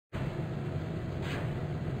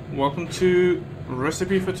Welcome to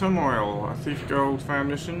Recipe for Turmoil, a Thief Gold fan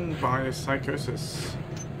mission by Psychosis.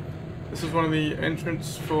 This is one of the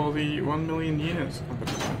entrants for the 1 million units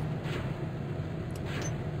competition.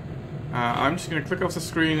 I'm just going to click off the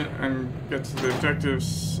screen and get to the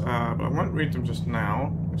objectives, but I won't read them just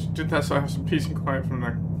now. I just did that so I have some peace and quiet from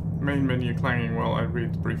the main menu clanging while I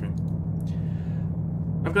read the briefing.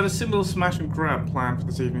 I've got a simple smash and grab plan for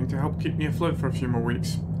this evening to help keep me afloat for a few more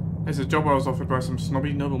weeks. It's a job I was offered by some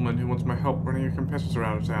snobby nobleman who wants my help running a competitor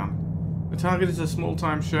out of town. The target is a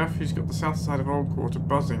small-time chef who's got the south side of Old Quarter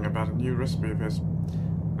buzzing about a new recipe of his.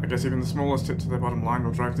 I guess even the smallest hit to their bottom line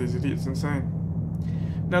will drive these idiots insane.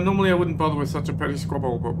 Now, normally I wouldn't bother with such a petty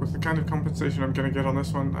squabble, but with the kind of compensation I'm going to get on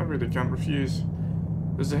this one, I really can't refuse.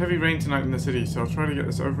 There's a heavy rain tonight in the city, so I'll try to get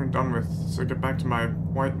this over and done with, so I get back to my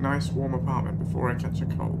white, nice, warm apartment before I catch a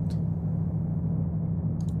cold.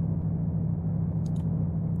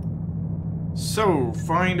 So,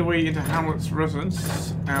 find a way into Hamlet's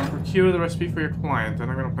residence and procure the recipe for your client,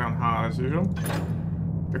 and I'm going to play on hard as usual.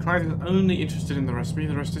 The client is only interested in the recipe,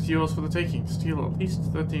 the rest is yours for the taking. Steal at least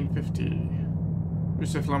 1350.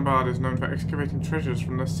 Joseph Lombard is known for excavating treasures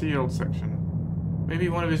from the sealed section. Maybe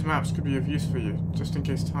one of his maps could be of use for you, just in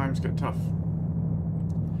case times get tough.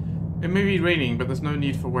 It may be raining, but there's no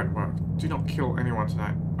need for wet work. Do not kill anyone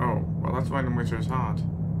tonight. Oh, well that's why the winter is hard.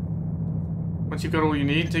 Once you've got all you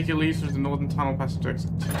need, take your leave through the northern tunnel passage exit.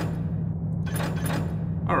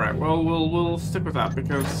 Alright, well, we'll stick with that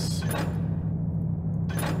because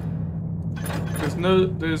there's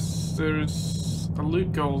a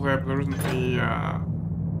loot goal there, but there isn't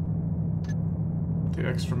the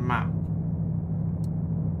extra map.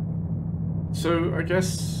 So I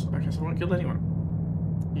guess I won't kill anyone,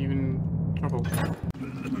 even trouble.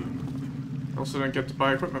 I also don't get to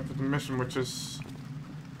buy equipment for the mission, which is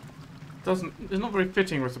it's not very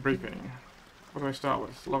fitting with the briefing. What do I start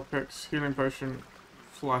with? Lockpicks, healing potion,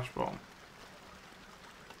 flash bomb.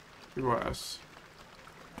 US.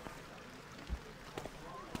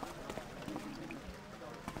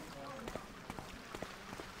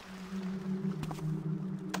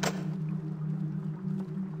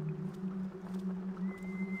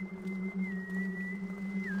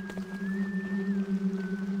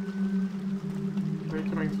 Are they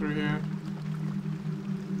coming through here?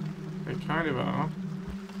 They kind of are.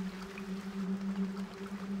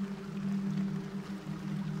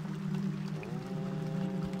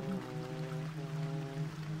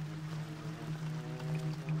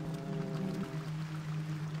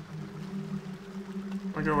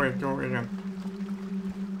 Oh, go away again.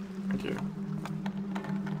 Thank you.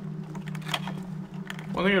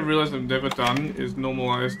 One thing I realized I've never done is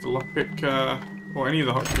normalize the lockpick, or any of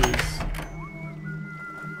the hotkeys.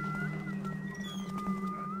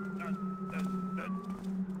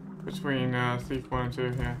 Between Thief 1 and 2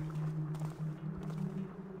 here.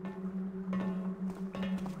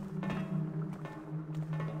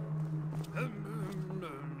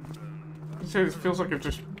 I'd say this feels like I've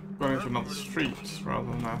just gone into another street rather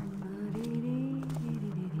than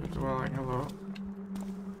a dwelling. Hello.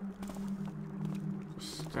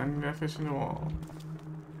 Just standing there facing the wall.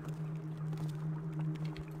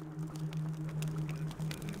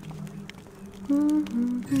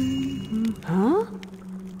 Huh?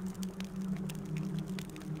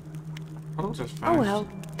 Oh well,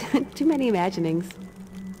 too many imaginings.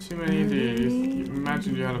 Too many indeed. You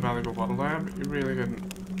imagined you had a valuable bottle there, but you really didn't.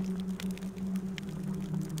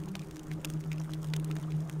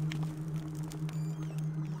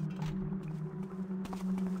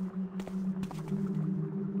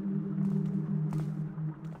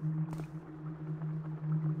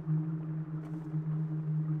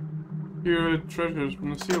 Pure treasures from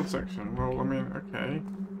the sealed section. Well, I mean, okay.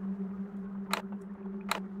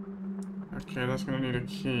 Okay, that's gonna need a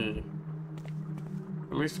key.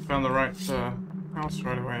 At least I found the right house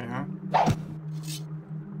right away, huh?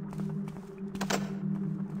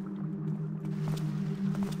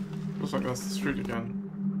 Looks like that's the street again.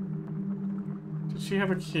 Did she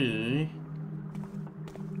have a key?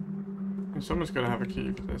 And someone's gotta have a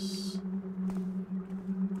key for this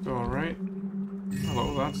door, right?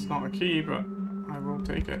 Hello, that's not a key, but I will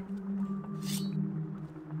take it.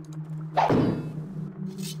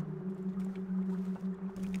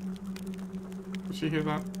 Did she hear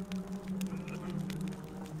that?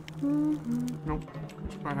 Nope.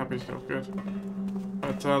 She's quite happy still. Good.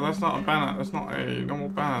 But that's not a banner. That's not a normal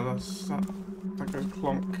banner. That goes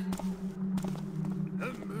clonk.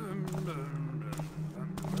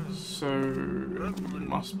 So it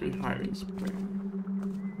must be hiding something.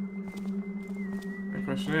 The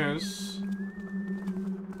question is,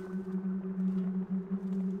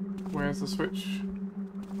 where's the switch?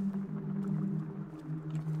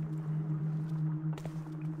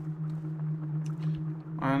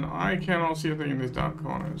 And I cannot see a thing in these dark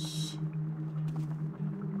corners.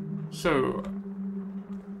 So,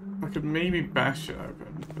 I could maybe bash it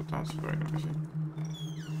open, but that's very noisy.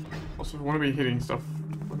 Also, if I want to be hitting stuff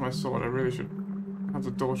with my sword, I really should have the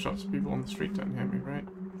door shut so people on the street don't hear me, right?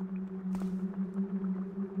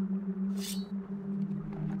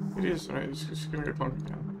 It is, right? It's just gonna go plunk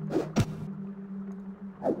again.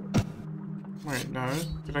 Wait, no.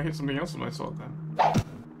 Did I hit something else with my sword then?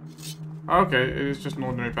 Okay, it is just an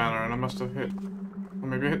ordinary banner, and I must have hit... Or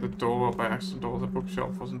maybe I hit the door by accident, or the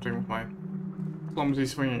bookshelf or something with my clumsy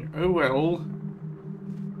swinging. Oh well.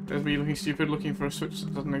 There's me looking stupid looking for a switch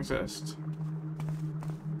that doesn't exist.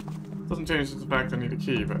 Doesn't change the fact I need a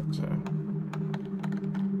key, but...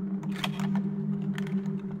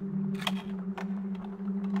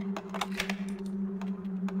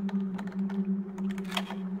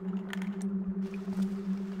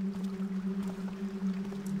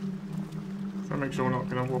 Make sure we're not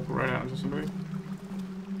going to walk right out into somebody.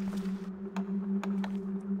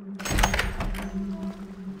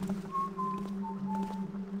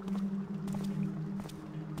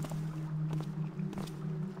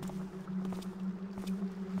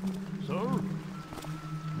 So?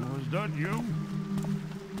 Was that you?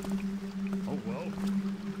 Oh well.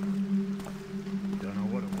 Don't know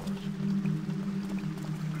what it was.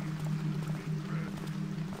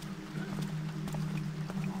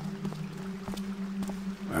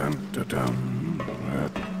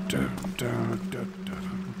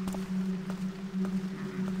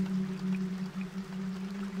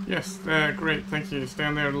 Yes, great, thank you.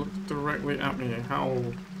 Stand there and look directly at me. How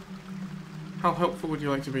helpful would you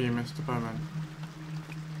like to be, Mr. Bowman?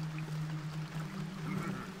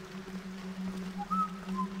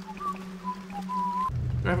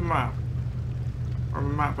 Do I have a map? I have a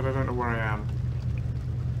map, but I don't know where I am.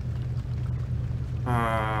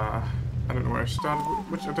 I don't know where I started,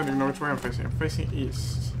 which I don't even know which way I'm facing. I'm facing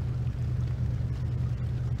east.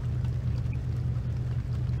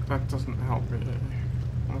 That doesn't help me.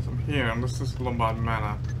 Unless I'm here, unless this is Lombard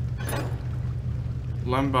Manor.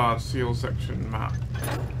 Lombard Seal Section map.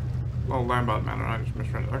 Well, Lombard Manor, I just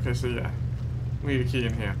misread it. Okay, so yeah. We need a key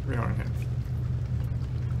in here. We are in here.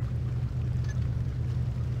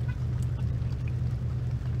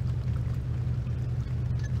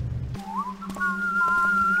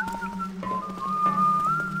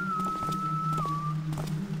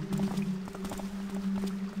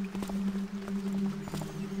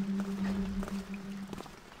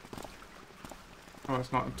 Oh,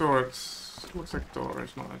 it's not a door, it looks like a door,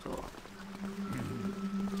 it's not a door.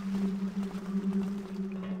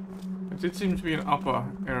 It did seem to be an upper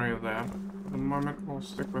area there, but for the moment we'll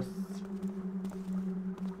stick with...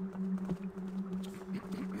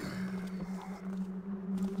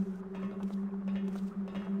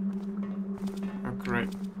 Oh great.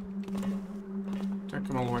 Don't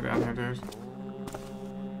come all the way down here, dude.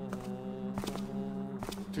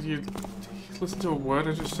 Did you listen to a word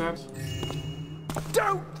I just said?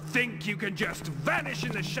 Don't think you can just vanish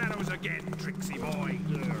in the shadows again, tricksy boy.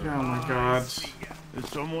 Oh my god. Is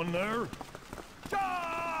someone there?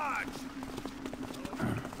 Charge!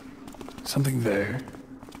 Something there.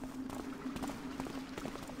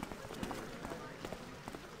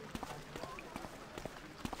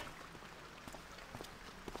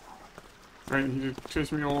 Great, he did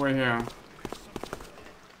chase me all the way here.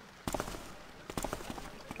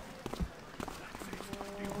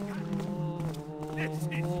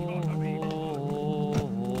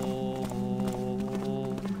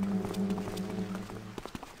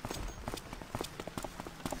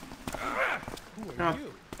 God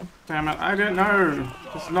damn it, I don't know.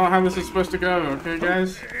 This is not how this is supposed to go, okay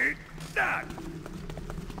guys?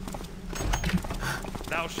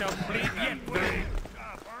 Thou shalt bleed yet.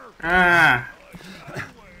 Ah!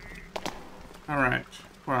 Alright,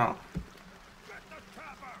 well.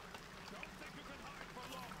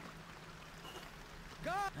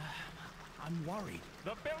 I'm worried.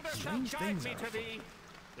 The builder shall guide me to thee.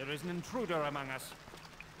 There is an intruder among us.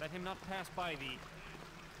 Let him not pass by thee.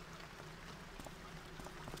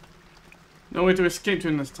 No way to escape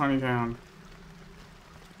in this tiny town.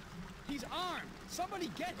 He's armed.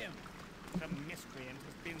 Somebody get him. Some miscreant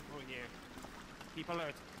has been through here. Keep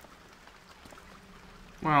alert.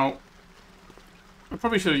 Well, I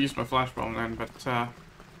probably should have used my flash bomb then, but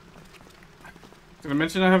did I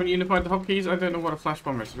mention I haven't unified the hotkeys? I don't know what a flash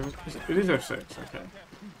bomb is. It is F6, okay.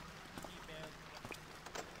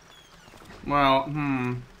 Well,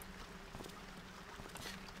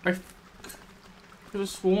 I could have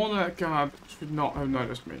sworn that guard should not have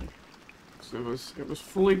noticed me. So it was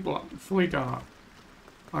fully dark.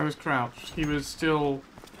 I was crouched. He was still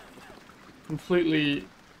completely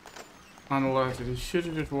unalerted. He should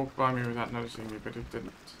have just walked by me without noticing me, but he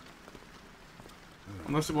didn't.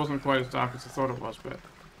 Unless it wasn't quite as dark as I thought it was, but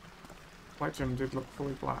White Gym did look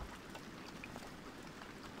fully black.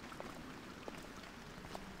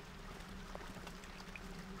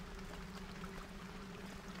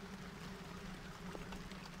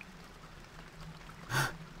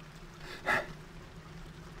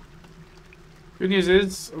 Good news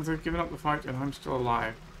is, they've given up the fight and I'm still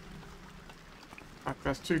alive. In fact,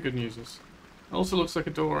 that's two good news. It also looks like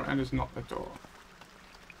a door and is not a door.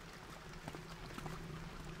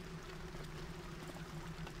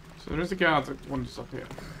 So there is a guard that wanders up here.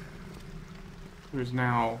 Who is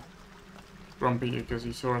now grumpy because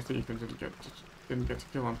he saw a thief and didn't get to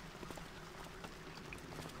kill him.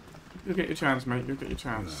 You'll get your chance, mate. You'll get your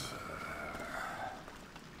chance.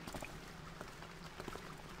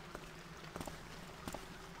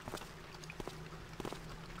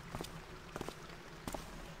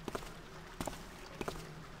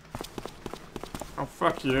 Oh,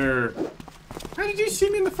 fuck you. How did you see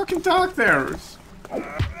me in the fucking dark there? It's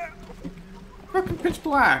fucking pitch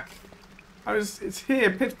black. It's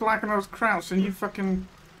here, pitch black, and I was crouched, and you fucking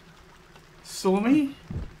saw me?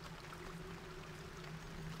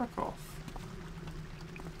 Fuck off.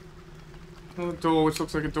 Another door, which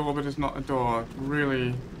looks like a door, but is not a door.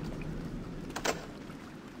 Really.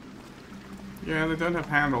 Yeah, they don't have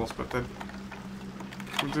handles, but from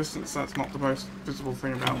a distance, that's not the most visible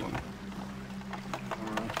thing about them.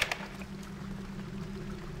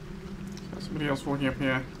 Somebody else walking up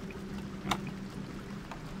here.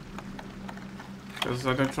 Because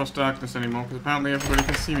I don't trust darkness anymore, because apparently everybody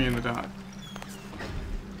can see me in the dark.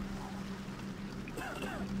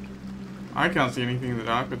 I can't see anything in the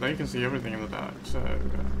dark, but they can see everything in the dark, so...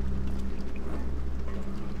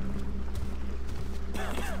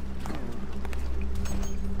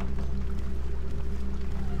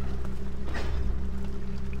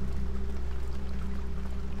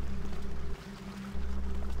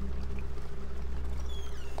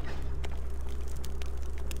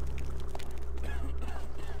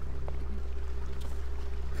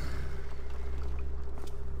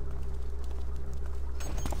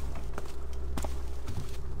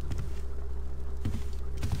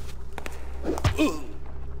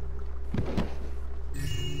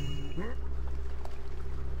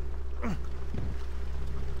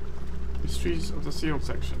 Mysteries of the sealed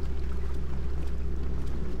section.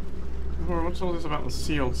 What's all this about the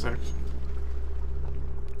sealed section?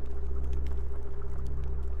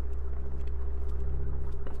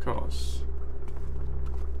 Of course.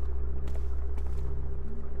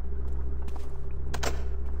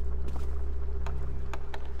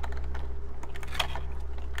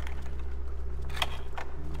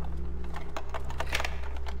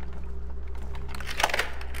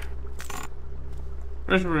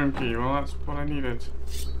 Treasure room key, well that's what I needed.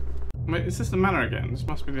 Wait, is this the manor again? This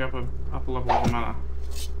must be the upper level of the manor.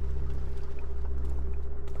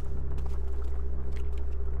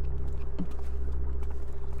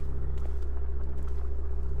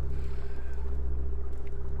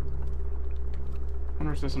 I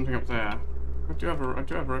wonder if there's something up there. I do have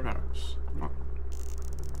rope arrows. I'm not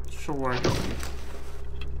sure where I got them.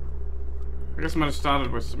 I guess I might have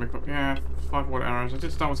started with some equipment. Yeah, 5 water arrows. I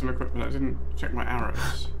did start with some equipment. I didn't check my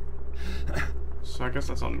arrows. So I guess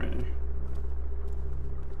that's on me.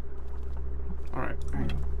 Alright,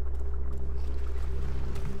 hang on.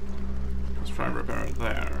 Let's try and repair it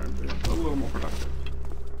there and be a little more productive.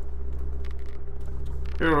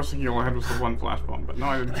 Here I was thinking all I had was the one flash bomb, but no,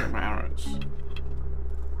 I didn't check my arrows.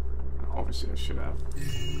 Obviously I should have.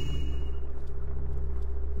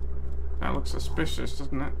 That looks suspicious,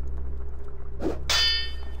 doesn't it?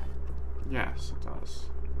 Yes, it does.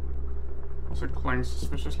 Also clangs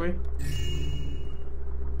suspiciously.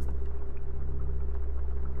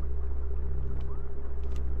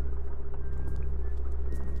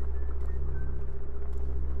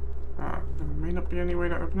 There may not be any way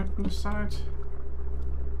to open it from this side.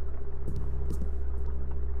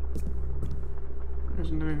 There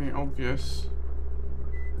isn't anything obvious.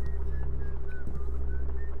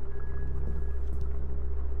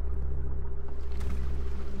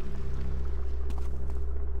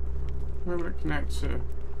 Where would it connect to?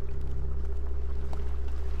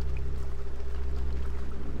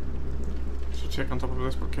 Should check on top of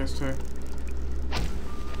this bookcase too.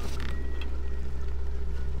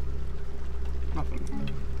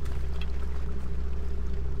 Nothing.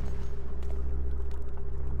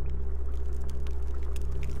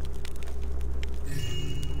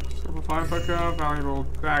 Silver firebugger, valuable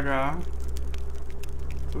dagger.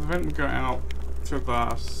 So the vent would go out to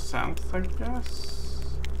the south, I guess.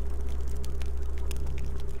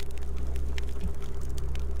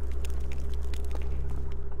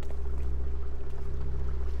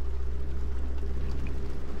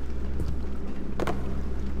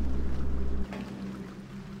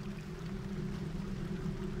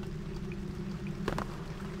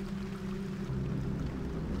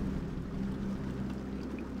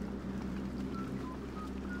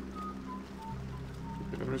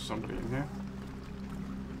 Okay, there is somebody in here.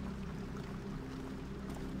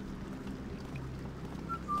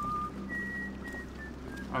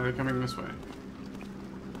 Are they coming this way?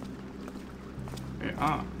 They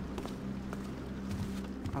are.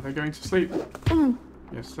 Are they going to sleep?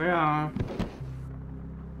 Yes, they are.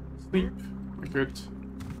 Sleep. A good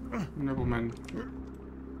nobleman.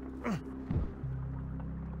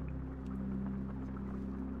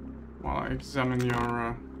 While I examine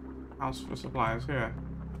your house for supplies here.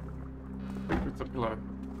 Sleep with the pillow.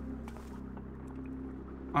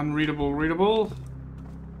 Unreadable, readable.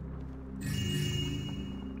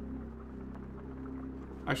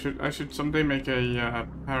 I should someday make a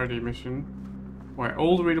parody mission where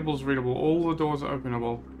all the readable's readable, all the doors are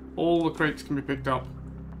openable, all the crates can be picked up,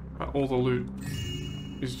 but all the loot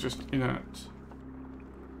is just inert.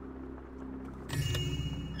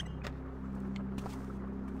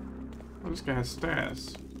 Well, this guy has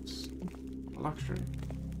stairs. It's a luxury.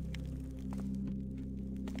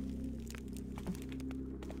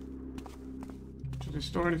 Did they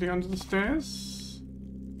store anything under the stairs?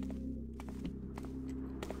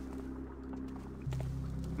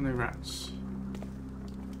 And the rats.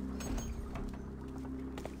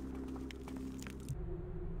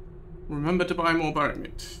 Remember to buy more barrack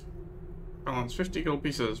meat. Balance 50 gold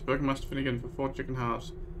pieces. Burgomaster Finnegan for 4 chicken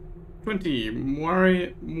halves. 20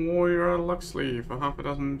 Moira Luxley for half a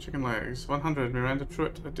dozen chicken legs. 100 Miranda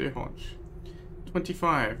Truitt a deer haunch.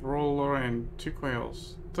 25 Royal Lorraine 2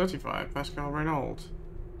 quails. 35 Pascal Renault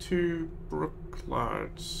 2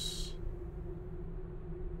 Brooklards.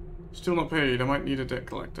 Still not paid. I might need a debt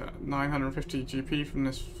collector. 950 GP from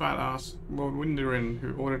this fat ass Lord Winderin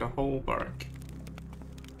who ordered a whole barrack.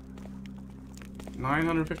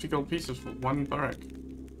 950 gold pieces for 1 barrack.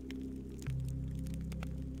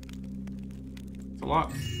 It's a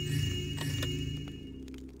lot.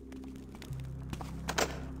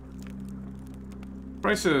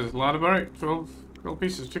 Prices. Larder barrack. 12 gold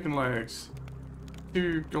pieces. Chicken legs.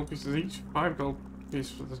 2 gold pieces each. 5 gold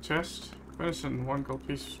pieces for the chest. Venison, 1 gold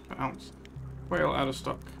piece per ounce. Whale out of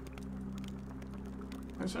stock.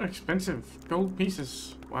 Those are expensive. Gold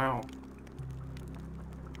pieces. Wow.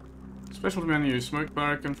 Specialty menu, smoked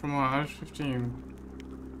barrack and fromage, 15.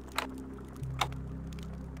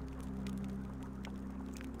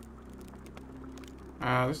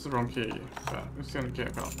 This is the wrong key. But this is the only key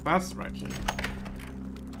I've got. That's the right key.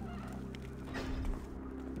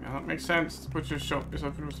 Yeah, that makes sense. The butcher's shop is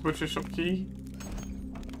open with the butcher's shop key.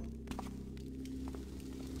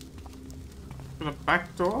 A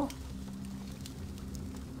back door?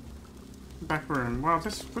 Back room. Wow,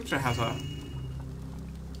 this butcher has a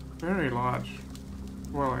very large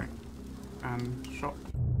dwelling and shop.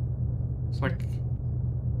 It's like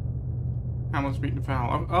Hamlet's meat and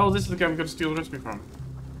fowl. Oh, this is the guy we've got to steal the recipe from.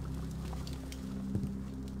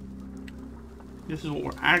 This is what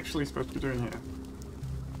we're actually supposed to be doing here.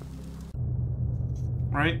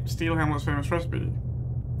 Right? Steal Hamlet's famous recipe.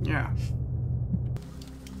 Yeah.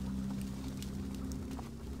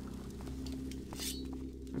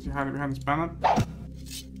 Is he hiding behind this banner?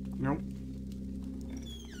 Nope.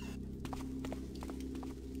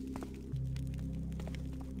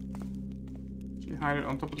 Did he hide it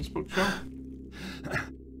on top of this bookshelf?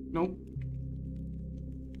 Nope.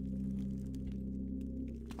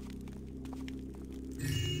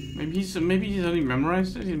 Maybe he's only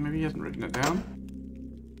memorized it. Maybe he hasn't written it down.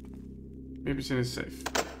 Maybe it's in his safe.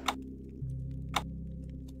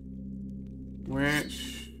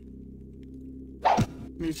 Which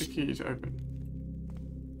needs a key to open.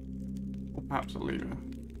 Or perhaps a lever.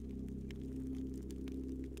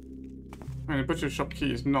 I mean, a butcher's shop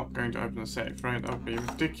key is not going to open the safe, right? That would be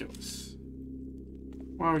ridiculous.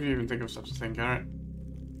 Why would you even think of such a thing, Garrett?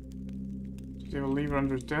 Does he have a lever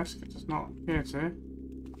under his desk? It does not appear to.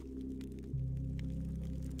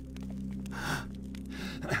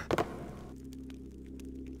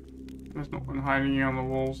 There's not one hiding on the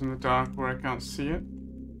walls in the dark where I can't see it.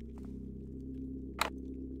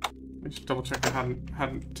 Let me just double check I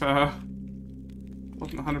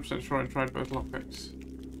wasn't 100% sure I tried both lockpicks.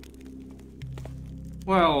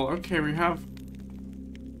 Well, okay, we have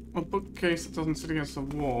a bookcase that doesn't sit against the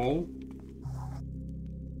wall,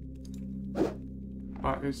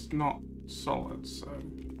 but it's not solid, so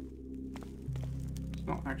it's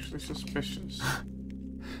not actually suspicious.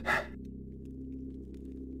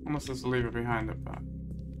 Unless there's a lever behind it, but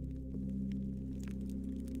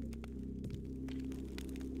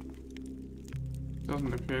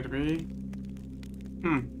doesn't appear to be.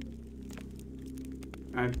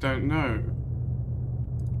 I don't know.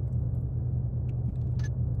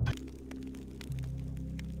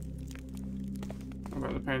 What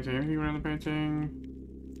about the painting? Anything around the painting?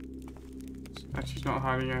 that she's not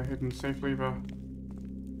hiding a hidden safe lever.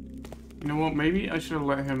 You know what? Maybe I should have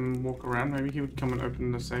let him walk around. Maybe he would come and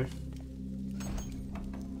open the safe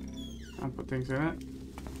and put things in it.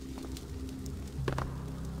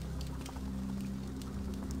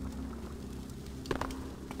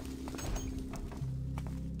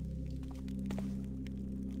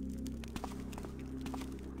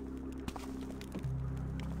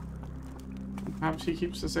 Perhaps he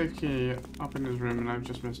keeps the safe key up in his room and I've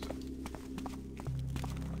just missed it.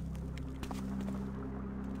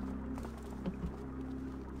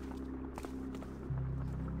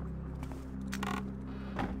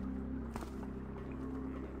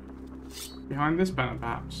 Behind this banner,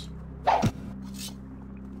 perhaps?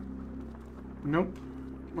 Nope.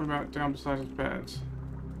 What about down beside his bed?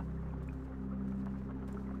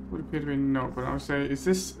 Would appear to be no, but I would say, is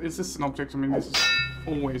this an object? I mean, this is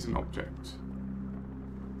always an object.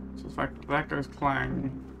 So the fact that that goes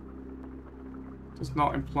clang does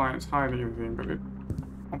not imply it's hiding anything, but it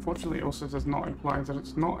unfortunately also does not imply that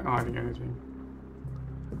it's not hiding anything.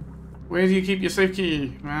 Where do you keep your safe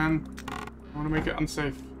key, man? I want to make it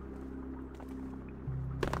unsafe.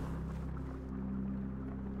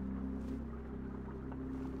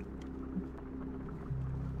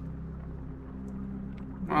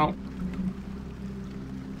 Well,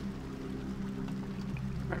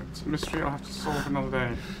 it's a mystery I'll have to solve another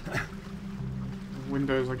day. The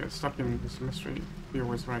windows I get stuck in this mystery deal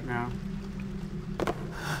with right now.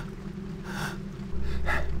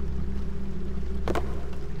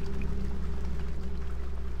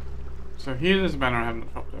 So here is a banner I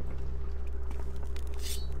haven't popped open.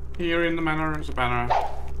 Here in the manor is a banner.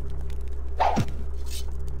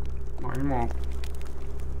 Not anymore.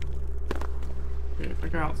 Okay,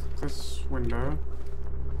 look out this window.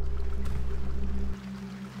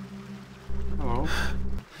 Hello.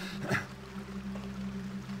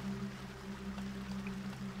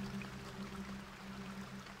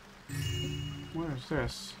 Where is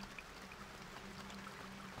this?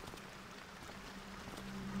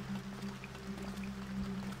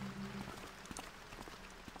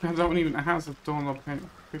 I don't even have the doorknob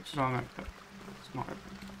pictures on it, but it's not open.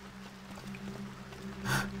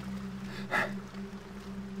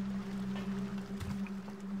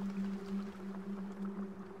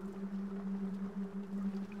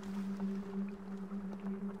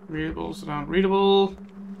 Readable, sit down. Readable!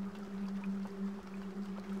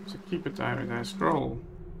 So keep a diary there. Scroll.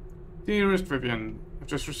 Dearest Vivian, I've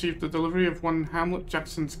just received the delivery of one Hamlet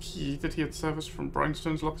Jackson's key that he had serviced from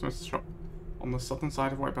Brownstone's locksmith's shop on the southern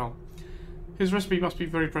side of Whitebell. His recipe must be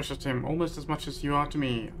very precious to him, almost as much as you are to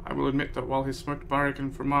me. I will admit that while his smoked barrack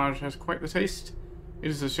and fromage has quite the taste, it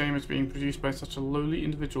is a shame it's being produced by such a lowly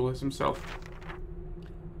individual as himself.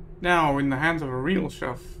 Now, in the hands of a real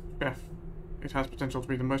chef, it has potential to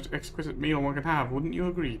be the most exquisite meal one can have, wouldn't you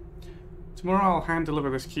agree? Tomorrow I'll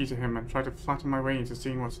hand-deliver this key to him and try to flatten my way into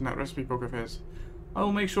seeing what's in that recipe book of his. I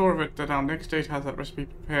will make sure of it that our next date has that recipe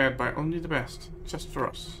prepared by only the best, just for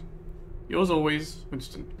us. Yours always,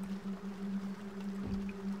 Winston.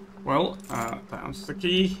 Well, that answers the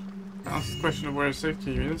key. That answers the question of where his safe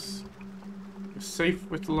key is. It's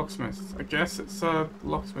safe with the locksmith. I guess it's a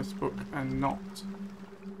locksmith's book and not...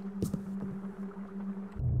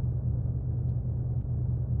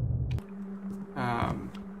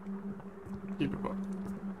 keep a book.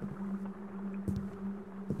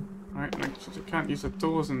 Right, I can't use the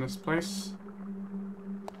doors in this place.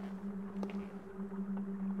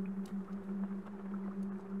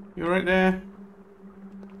 You alright there?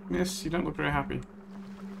 Miss, you don't look very happy.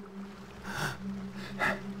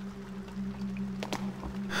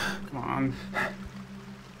 Come on.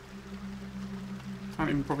 Can't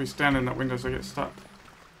even probably stand in that window so I get stuck.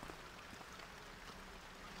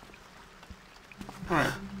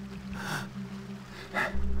 Alright.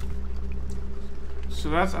 So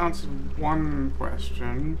that's answered one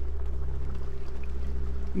question.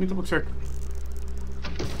 Let me double check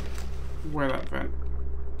where that vent.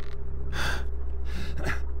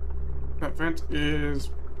 That vent is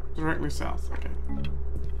directly south, okay.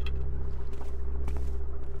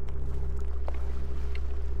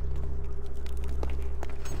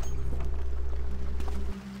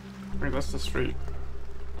 Wait, that's the street.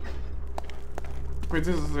 Wait,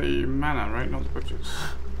 this is the manor, right? Not the butcher's.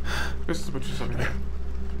 This is the butcher's over here.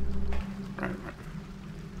 Right.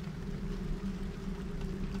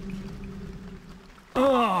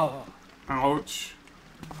 Oh! Ouch.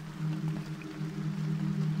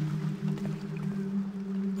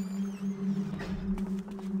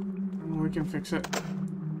 We can fix it.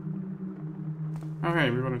 Okay,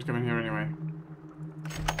 we wanted to come in here anyway.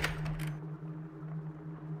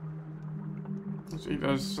 Let's eat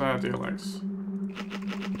those DLX.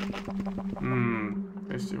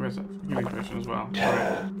 Tasty. Where's that? Healing potion as well.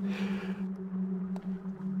 Alright.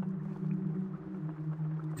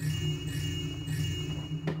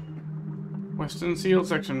 Western Sealed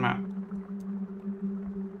section map.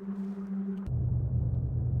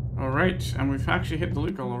 Alright, and we've actually hit the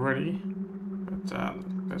loot goal already. But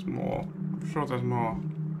there's more. I'm sure there's more.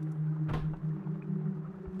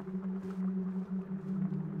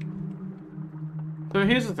 So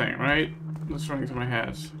here's the thing, right? That's running through my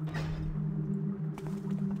head.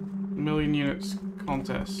 Million units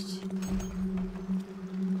contest.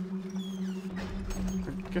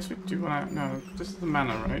 I guess we do want to... No, this is the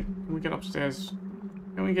manor, right? Can we get upstairs?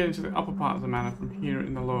 Can we get into the upper part of the manor from here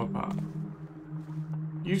in the lower part?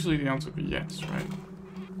 Usually the answer would be yes, right?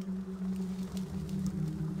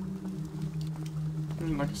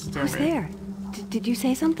 There's like a stairway. Who's there? Did you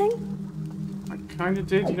say something? I kind of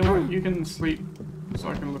did. You know what? You can sleep so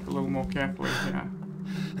I can look a little more carefully here.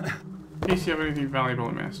 In case you have anything valuable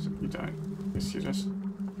I missed. You don't. I guess you're just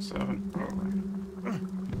a servant, probably.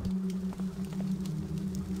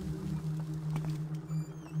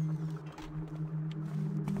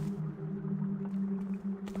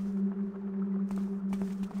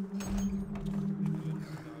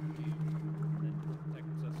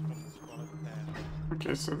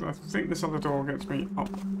 Okay, so I think this other door gets me up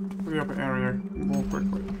to the upper area more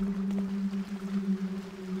quickly.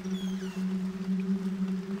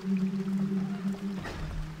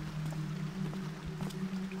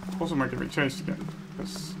 Also might get me chased again,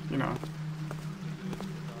 because, you know.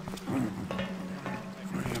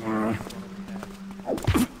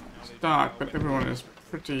 It's dark, but everyone is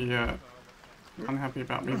pretty unhappy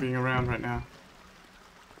about me being around right now.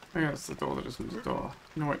 I think that's the door that isn't the door.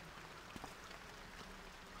 You know what?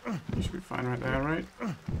 You should be fine right there, right?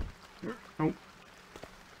 Nope.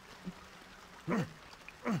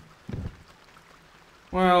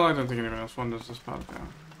 Well, I don't think anyone else wanders this part now.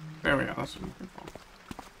 There we are, that's what I'm looking for.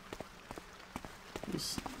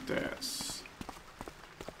 These stairs.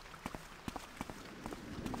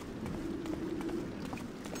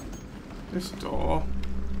 This door.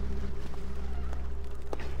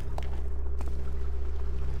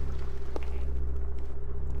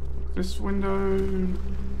 This window...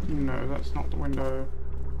 No, that's not the window.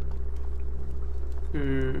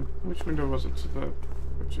 To... Which window was it to the...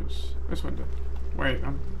 Which is... This window. Wait,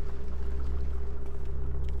 I'm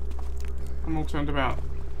all turned about.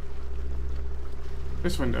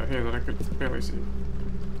 This window here that I could barely see.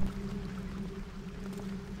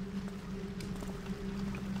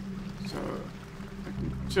 So... I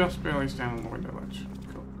can just barely stand on the window ledge.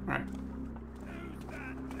 Cool. Alright.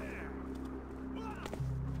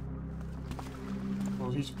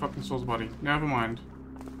 He fucking saw the body. Never mind.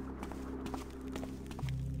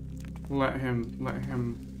 Let him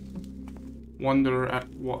wonder at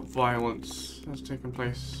what violence has taken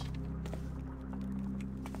place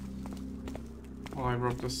while I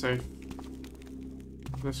robbed the safe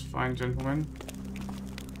of this fine gentleman.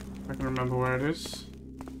 If I can remember where it is.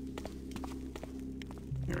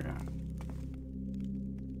 Here we are.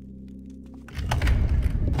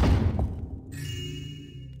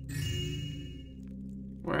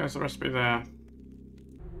 Where's the recipe there?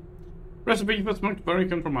 Recipe for smoked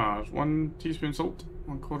bacon fromage. 1 teaspoon salt,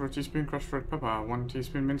 1/4 teaspoon crushed red pepper, 1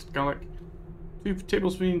 teaspoon minced garlic, 2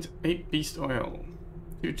 tablespoons 8 beast oil,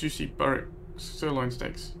 2 juicy Berwick sirloin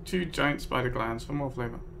steaks, 2 giant spider glands for more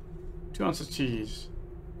flavour, 2 ounces cheese.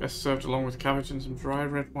 Best served along with cabbage and some dry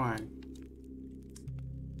red wine.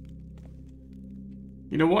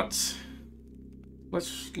 You know what?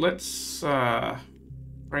 Let's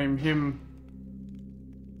frame him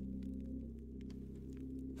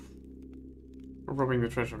for robbing the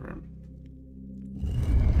treasure room.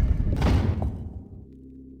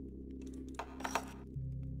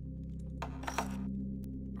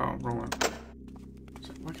 Oh, wrong one.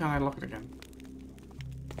 So why can't I lock it again?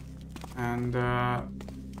 And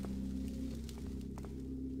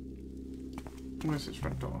where's this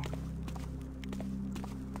front door?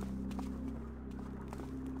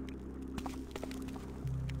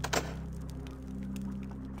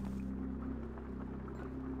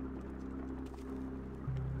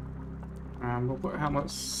 We'll put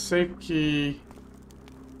Hamlet's safe key.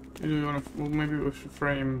 Well, maybe we should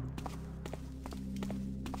frame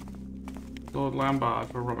Lord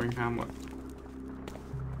Lambard for robbing Hamlet.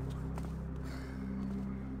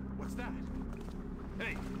 What's that?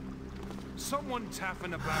 Hey, someone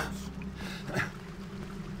tapping about.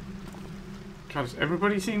 God, has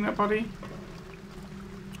everybody seen that body?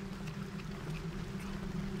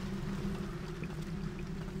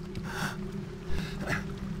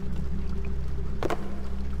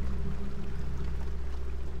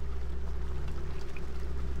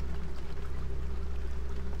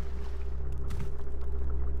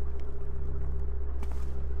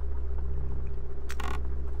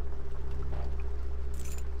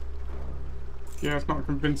 Yeah, it's not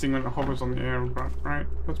convincing when it hovers on the aircraft, right?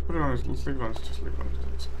 Let's put it on his. Let's leave it on his. Just leave it on his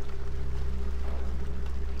desk.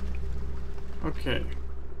 Okay.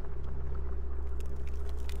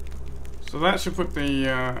 So that should put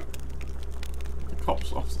the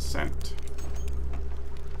cops off the scent.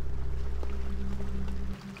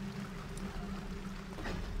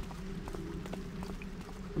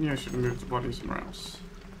 Yeah, I should move the body somewhere else.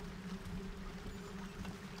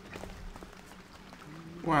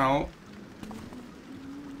 Well.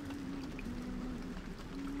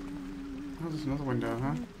 Oh, there's another window,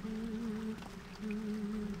 huh?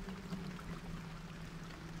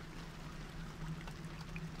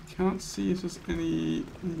 Can't see if there's any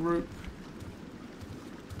rope,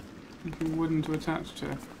 anything wooden to attach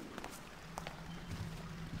to.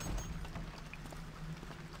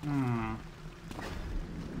 Hmm.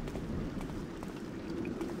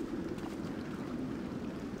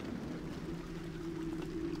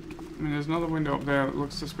 I mean, there's another window up there that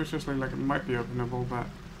looks suspiciously like it might be openable, but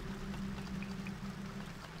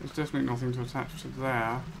there's definitely nothing to attach to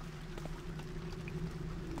there.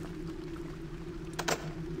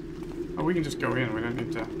 Oh, we can just go in, we don't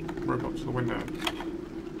need to rope up to the window.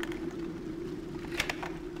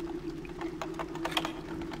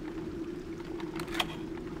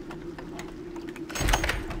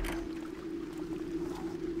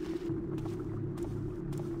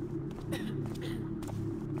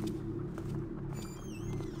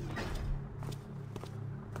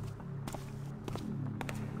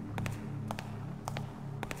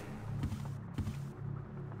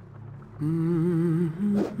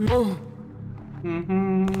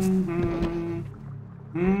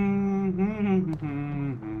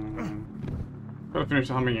 Gotta finish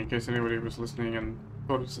the humming in case anybody was listening and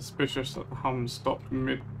thought it suspicious that the hum stopped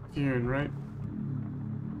mid-tune, right?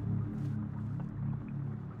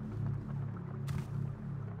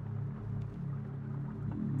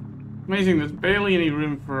 Amazing, there's barely any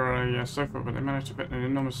room for a sofa, but they managed to fit an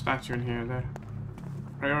enormous statue in here. Their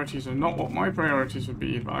priorities are not what my priorities would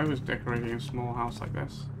be if I was decorating a small house like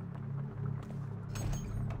this.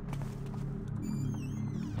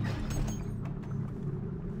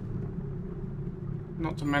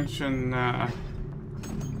 Not to mention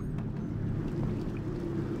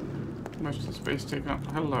most of the space taken up.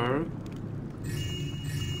 Hello.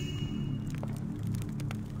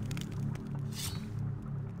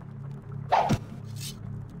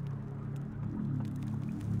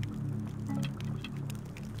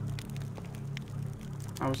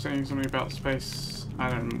 I was saying something about space. I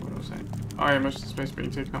don't remember what I was saying. Oh yeah, most of the space being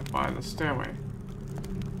taken up by the stairway.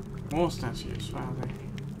 More statues. Wow, they.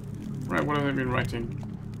 Right, what have they been writing?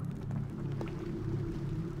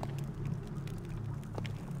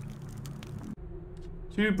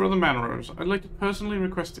 To Brother Manrose, I'd like to personally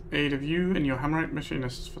request the aid of you and your Hammerite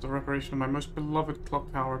machinists for the reparation of my most beloved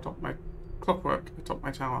clockwork atop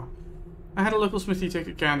my tower. I had a local smithy take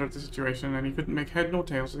a gander at the situation, and he couldn't make head nor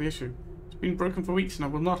tails of the issue. It's been broken for weeks, and I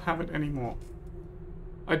will not have it anymore.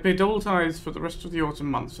 I'd pay double tithes for the rest of the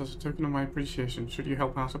autumn months as a token of my appreciation, should you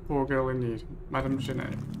help out a poor girl in need, Madame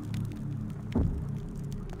Genet.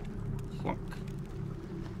 Flunk.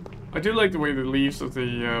 I do like the way the leaves of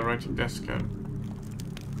the writing desk are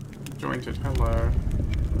jointed. Hello.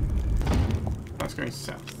 That's going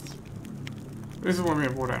south. This is when we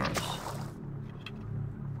have wood arrows.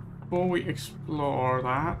 Before we explore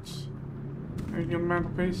that, anything on the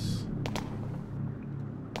mantelpiece?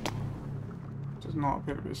 Does not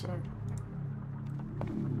appear to be so.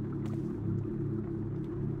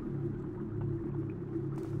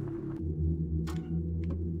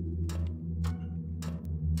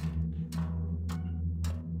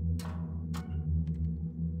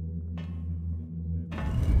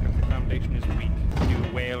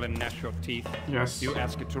 And gnash your teeth. Yes. You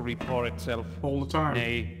ask it to repair itself. All the time.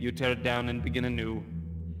 Nay, you tear it down and begin anew.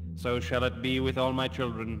 So shall it be with all my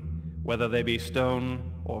children, whether they be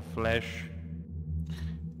stone or flesh.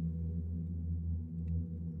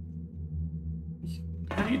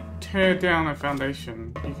 How do you tear down a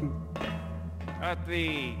foundation? You can... At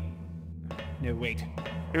the... No, wait.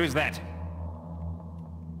 Who is that?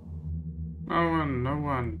 No one, no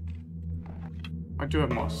one. I do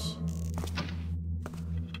have moss.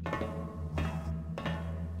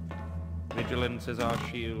 Vigilance is our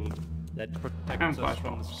shield that protects us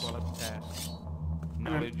from the squalid past.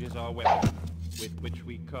 Knowledge is our weapon with which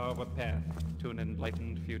we carve a path to an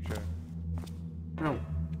enlightened future. Oh.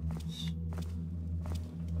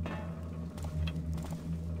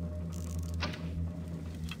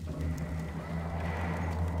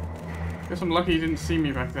 Guess I'm lucky you didn't see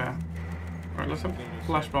me back there. Alright, let's have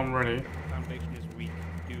flash bomb ready. The foundation is weak.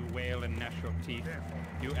 You wail and gnash your teeth.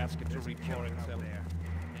 You ask it to reach for itself.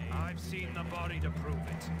 I've seen the body to prove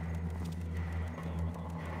it.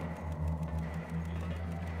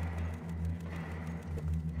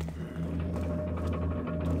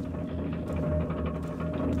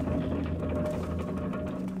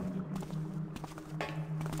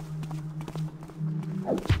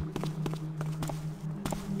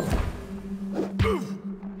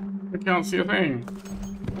 I can't see a thing.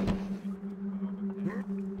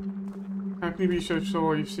 How can you be so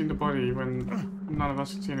sure you've seen the body when none of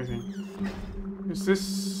us can see anything? Is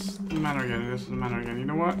this the manor again? This is the manor again. You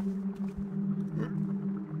know what?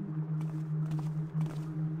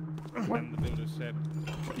 What? And the builder said,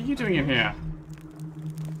 What are you doing in here?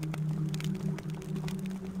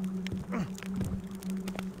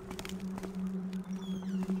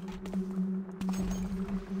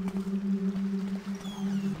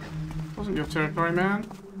 Wasn't your territory, man?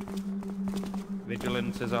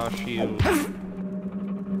 vigilance is our shield.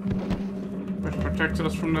 Which protected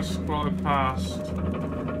us from this squalid past.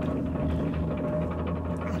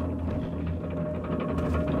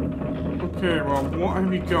 Okay, well, what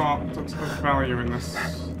have you got that's of value in this?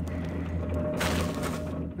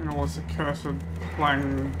 You know, what's the cursed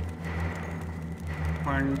clanging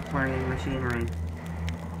machinery?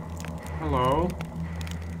 Hello?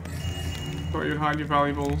 Thought you'd hide your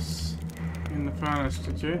valuables in the furnace,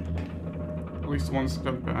 did you? At least the ones that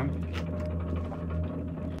don't burn.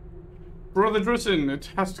 Brother Drusin,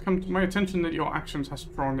 it has come to my attention that your actions has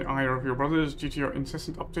drawn the ire of your brothers due to your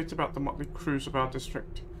incessant updates about the motley crews of our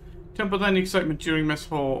district. Temper then excitement during mess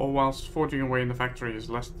hall or whilst forging away in the factories,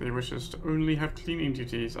 lest they wishes to only have cleaning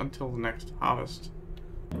duties until the next harvest.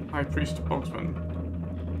 High Priest Bogsman.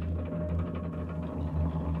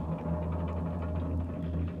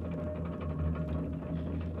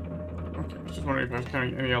 Okay, I was just wondering if I was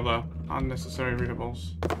carrying any other unnecessary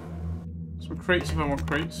readables. Some crates if I want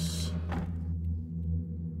crates.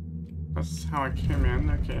 That's how I came in,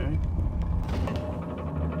 okay.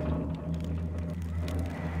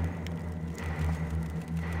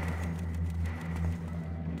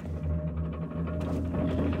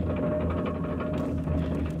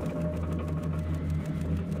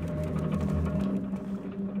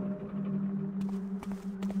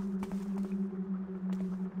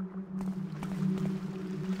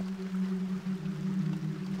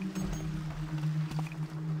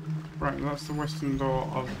 Right, that's the western door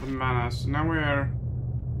of the manor. So now we're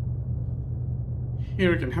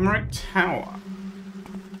here again. Hammerite Tower.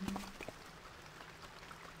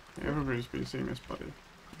 Everybody's been seeing this, buddy.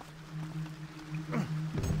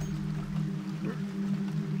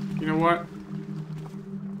 You know what?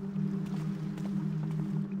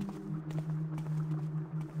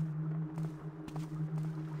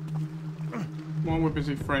 While we're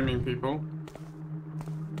busy framing people,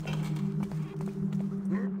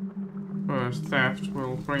 theft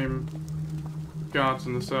will frame guards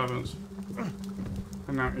and the servants.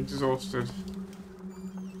 And now exhausted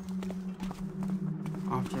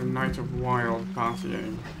after a night of wild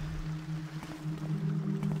partying.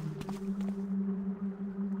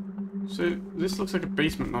 So this looks like a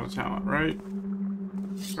basement, not a tower, right?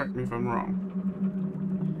 Correct me if I'm wrong.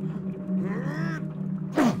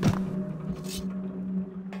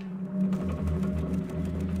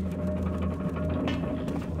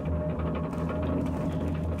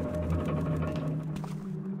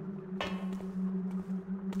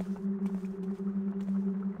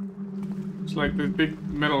 It's like there's big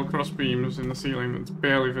metal cross beams in the ceiling that's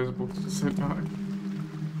barely visible to the sit eye.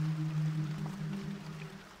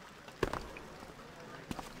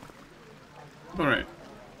 Alright.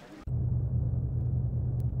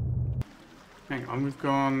 Hang on, we've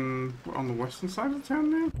gone on the western side of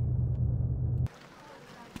town now?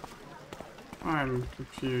 I'm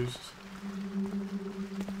confused.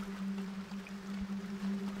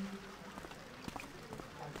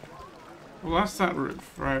 Well, that's that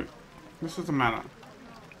roof, right? This is the manor.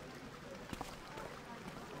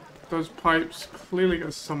 Those pipes clearly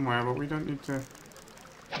go somewhere, but we don't need to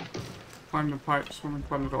climb the pipes when we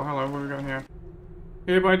climb the door. Hello, what have we got here?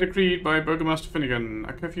 Hereby decreed by Burgomaster Finnegan,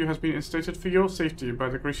 a curfew has been instated for your safety by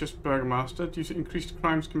the gracious Burgomaster due to increased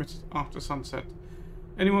crimes committed after sunset.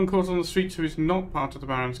 Anyone caught on the streets who is not part of the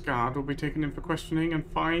Baron's Guard will be taken in for questioning and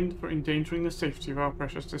fined for endangering the safety of our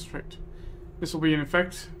precious district. This will be in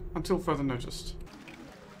effect until further notice.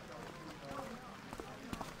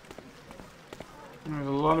 There's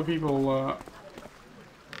a lot of people, oh,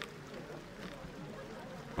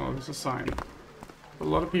 there's a sign. A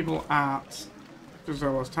lot of people at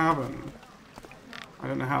Gisella's Tavern. I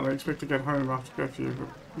don't know how they expect to get home after curfew, but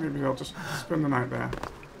maybe they'll just spend the night there.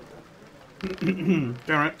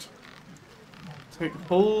 Garrett. take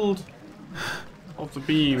hold of the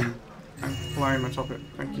beam and climb atop it.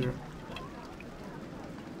 Thank you.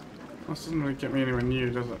 This doesn't really get me anywhere new,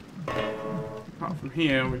 does it? Apart from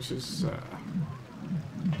here, which is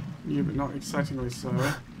new but not excitingly so.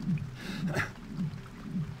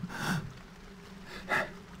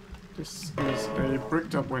 This is a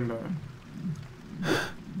bricked up window.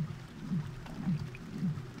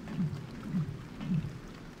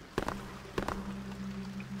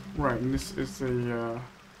 Right, and this is the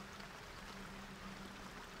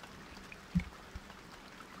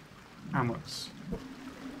hamlets.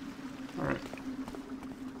 Alright.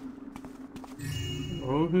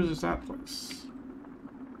 Oh, whose is that place?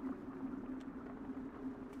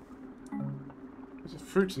 There's a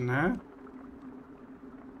fruit in there.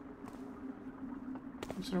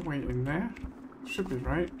 Is there a way in there? Should be,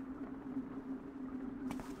 right?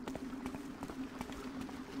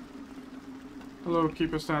 Hello,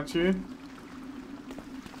 keeper statue.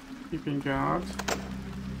 Keeping guard.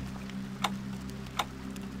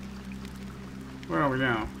 Where are we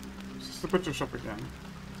now? Is this the butcher shop again?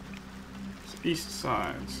 It's east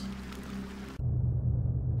side.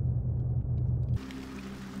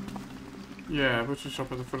 Yeah, butcher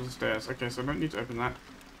shop at the foot of the stairs. Okay, so I don't need to open that.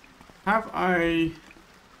 Have I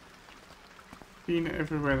been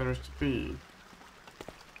everywhere there is to be?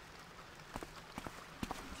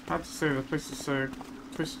 It's hard to say, the place is so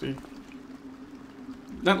twisty.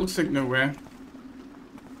 That looks like nowhere.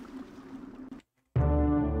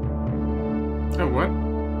 Oh, what?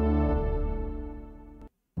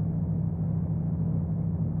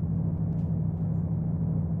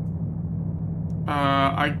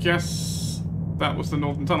 I guess that was the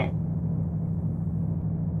northern tunnel.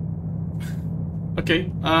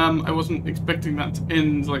 Okay, I wasn't expecting that to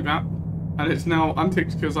end like that, and it's now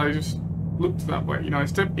unticked because I just looked that way. You know, I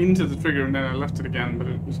stepped into the trigger and then I left it again, but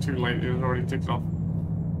it was too late. It was already ticked off.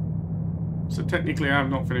 So technically, I have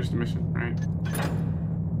not finished the mission, right?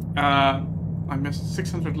 I missed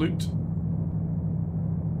 600 loot.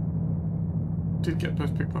 Did get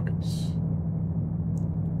those pickpockets.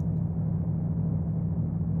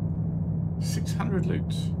 600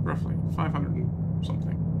 loot, roughly 500 and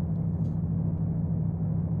something.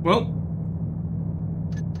 Well,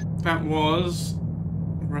 that was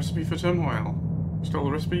a recipe for Turmoil. We stole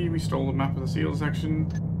the recipe, we stole the map of the seal section.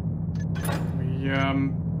 We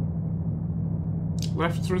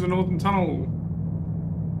left through the northern tunnel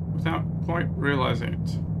without quite realizing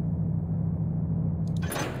it.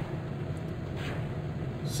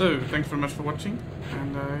 So, thanks very much for watching,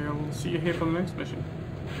 and I'll see you here for the next mission.